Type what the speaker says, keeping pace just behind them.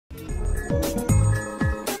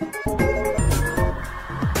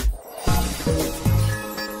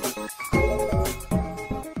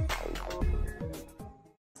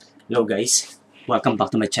Hello guys, welcome back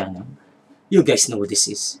to my channel. You guys know what this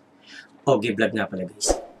is. Ogie Vlog nga pala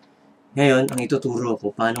guys. Ngayon, ang ituturo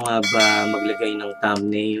ko paano nga ba maglagay ng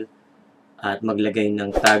thumbnail at maglagay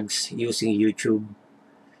ng tags using YouTube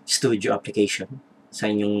Studio application sa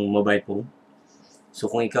inyong mobile phone. So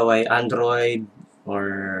kung ikaw ay Android or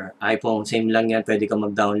iPhone, same lang yan. Pwede kang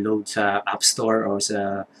mag-download sa App Store o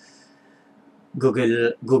sa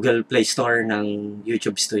Google Play Store ng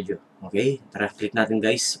YouTube Studio. Okay, tara, click natin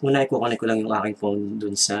guys. Una, i-connect ko lang yung aking phone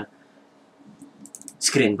dun sa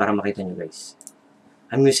screen para makita nyo guys.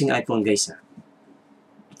 I'm using iPhone guys ha.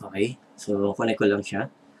 Okay, so connect ko lang siya.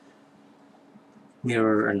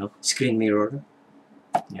 Mirror, screen mirror.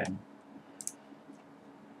 Yan.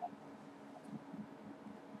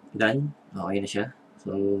 Done. Okay na siya.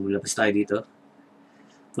 So, labas tayo dito.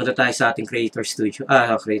 Punta tayo sa ating Creator Studio.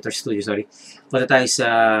 Punta tayo sa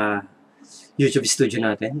YouTube Studio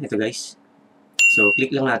natin. Ito guys. So,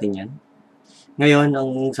 click lang natin yan. Ngayon,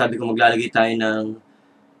 ang sabi ko, maglalagay tayo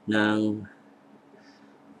ng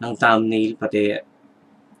thumbnail, pati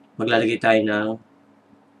maglalagay tayo ng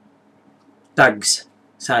tags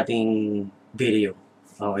sa ating video.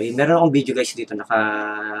 Okay, meron akong video guys dito,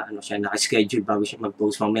 naka-schedule bago siya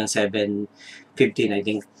mag-post mamayang 7:15 I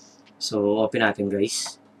think. So, open natin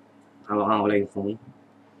guys. Hawakan ko lang yung phone.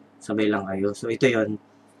 Sabay lang kayo. So, ito yon,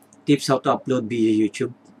 tips how to upload video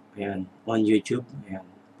YouTube. Ayan, on YouTube. Ayan,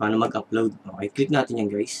 paano mag-upload. Okay, click natin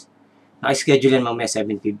yan guys. Naka-schedule yan mamaya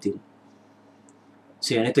 7:15.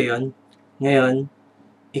 So, yan, ito yon. Ngayon,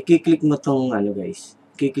 i-click mo tong guys.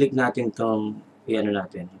 I-click natin tong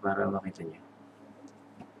natin para makita nyo.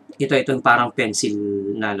 Itong parang pencil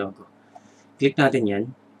na logo. Click natin yan.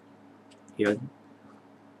 Yun.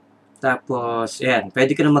 Tapos, ayan,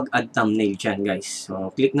 pwede ka na mag-add thumbnail dyan, guys. So,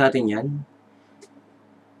 click natin yan.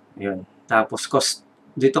 Yun. Tapos,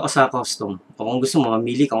 dito ka sa custom. O kung gusto mo,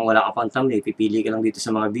 mamili ka, kung wala ka pang thumbnail, pipili ka lang dito sa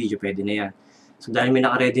mga video, pwede na yan. So, dahil may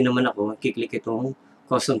naka-ready naman ako, kiklik itong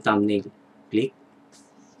custom thumbnail. Click.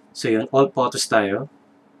 So, yun, all photos tayo.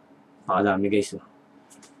 Pakadami, guys.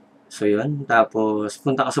 So, yun. Tapos,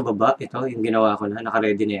 punta ka sa baba. Ito, yung ginawa ko na.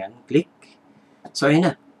 Naka-ready na yan. Click. So, ayun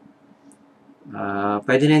na.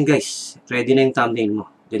 Pwede na yan, guys. Ready na yung thumbnail mo.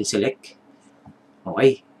 Then, select.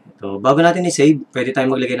 Okay. Ito, bago natin i-save, pwede tayo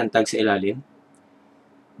maglagay ng tag sa ilalim.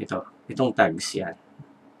 Ito. Itong tags. Yan.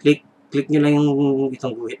 Click. Click nyo lang yung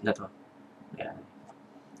itong guhit na to. Yan.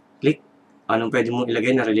 Click. Anong pwede mong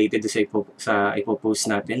ilagay na related sa ipopost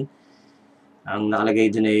natin. Ang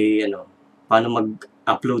nakalagay dun ay, paano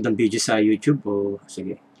mag-upload ng video sa YouTube. O,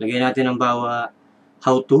 sige. Lagay natin ang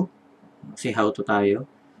how to. Kasi how to tayo.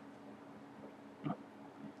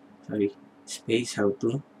 Sorry. Space, how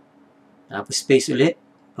to. Tapos space ulit.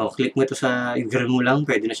 O, click mo ito sa i-grab mo lang.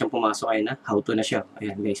 Pwede na siyang pumasok. Ayun na. How to na siya.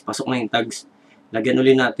 Ayan guys. Pasok na yung tags. Lagyan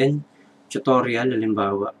ulit natin. Tutorial.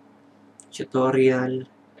 Halimbawa. Tutorial.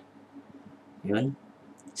 Ayan.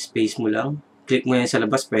 Space mo lang. Click mo yan sa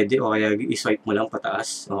labas. Pwede. O kaya i-swipe mo lang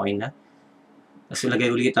pataas. Okay na. Tapos ilagay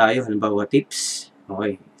ulit tayo. Halimbawa, tips.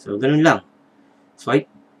 Okay. So, ganun lang. Swipe.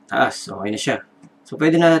 Taas. Okay na siya. So,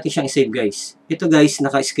 pwede na natin siyang i-save, guys. Ito, guys,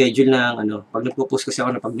 naka-schedule ng, pag nagpo-post kasi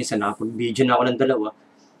ako na pag minsan, nakapag-video na ako ng dalawa,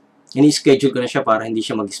 ini-schedule ko na siya para hindi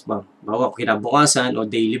siya mag-spam. Bawa, kinabukasan o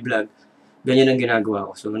daily vlog, ganyan ang ginagawa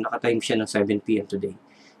ko. So, naka-time siya ng 7 PM today.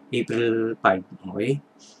 April 5. Okay?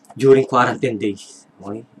 During quarantine days.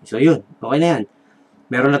 Okay? So, yun. Okay na yan.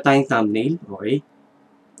 Meron na tayong thumbnail. Okay?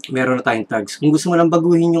 Meron na tayong tags. Kung gusto mo lang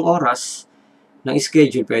baguhin yung oras ng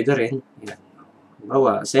schedule, pwede rin. Yan.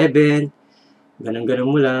 Bawa, 7. Ganun-ganun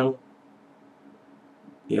mo lang.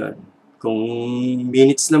 Yan. Kung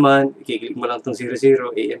minutes naman, i-click mo lang itong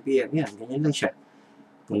 00, AM, PM. Yan, ganyan lang siya.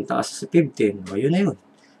 Punta ka sa 15. O, yun na yun.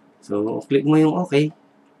 So, click mo yung okay.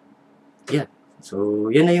 Yan. So,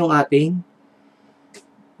 yan na yung ating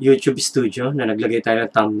YouTube Studio na naglagay tayo ng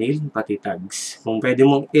thumbnail, pati tags. Kung pwede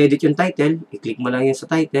mong edit yung title, i-click mo lang yun sa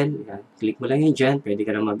title. Yan. Click mo lang yun dyan. Pwede ka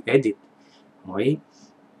na mag-edit. Okay?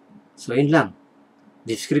 So, yun lang.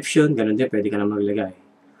 Description, ganun din, pwede ka na maglagay.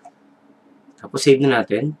 Tapos, save na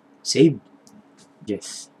natin. Save.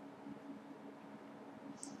 Yes.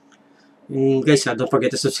 Guys, don't forget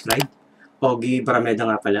to subscribe. Ogie Barameda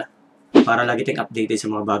nga pala. Para lagi tayong updated sa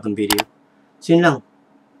mga bagong video. So, yun lang.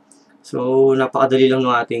 So, napakadali lang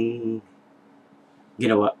ng ating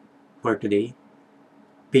ginawa for today.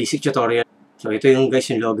 Basic tutorial. So, ito yung guys,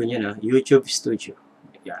 yung logo niya na YouTube Studio.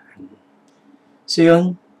 Yan. So,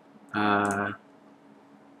 yun.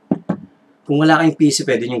 Kung wala kayong PC,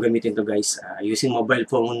 pwede nyo gamitin to guys. Using mobile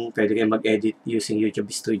phone, pwede kayo mag-edit using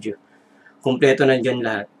YouTube Studio. Kompleto na dyan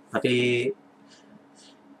lahat. Pati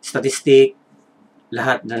statistic,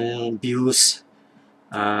 lahat ng views,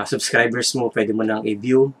 subscribers mo, pwede mo nang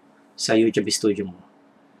i-view sa YouTube studio mo.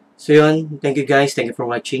 So yun, thank you guys, thank you for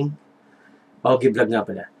watching. Ogie Vlog nga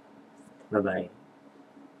pala. Bye-bye.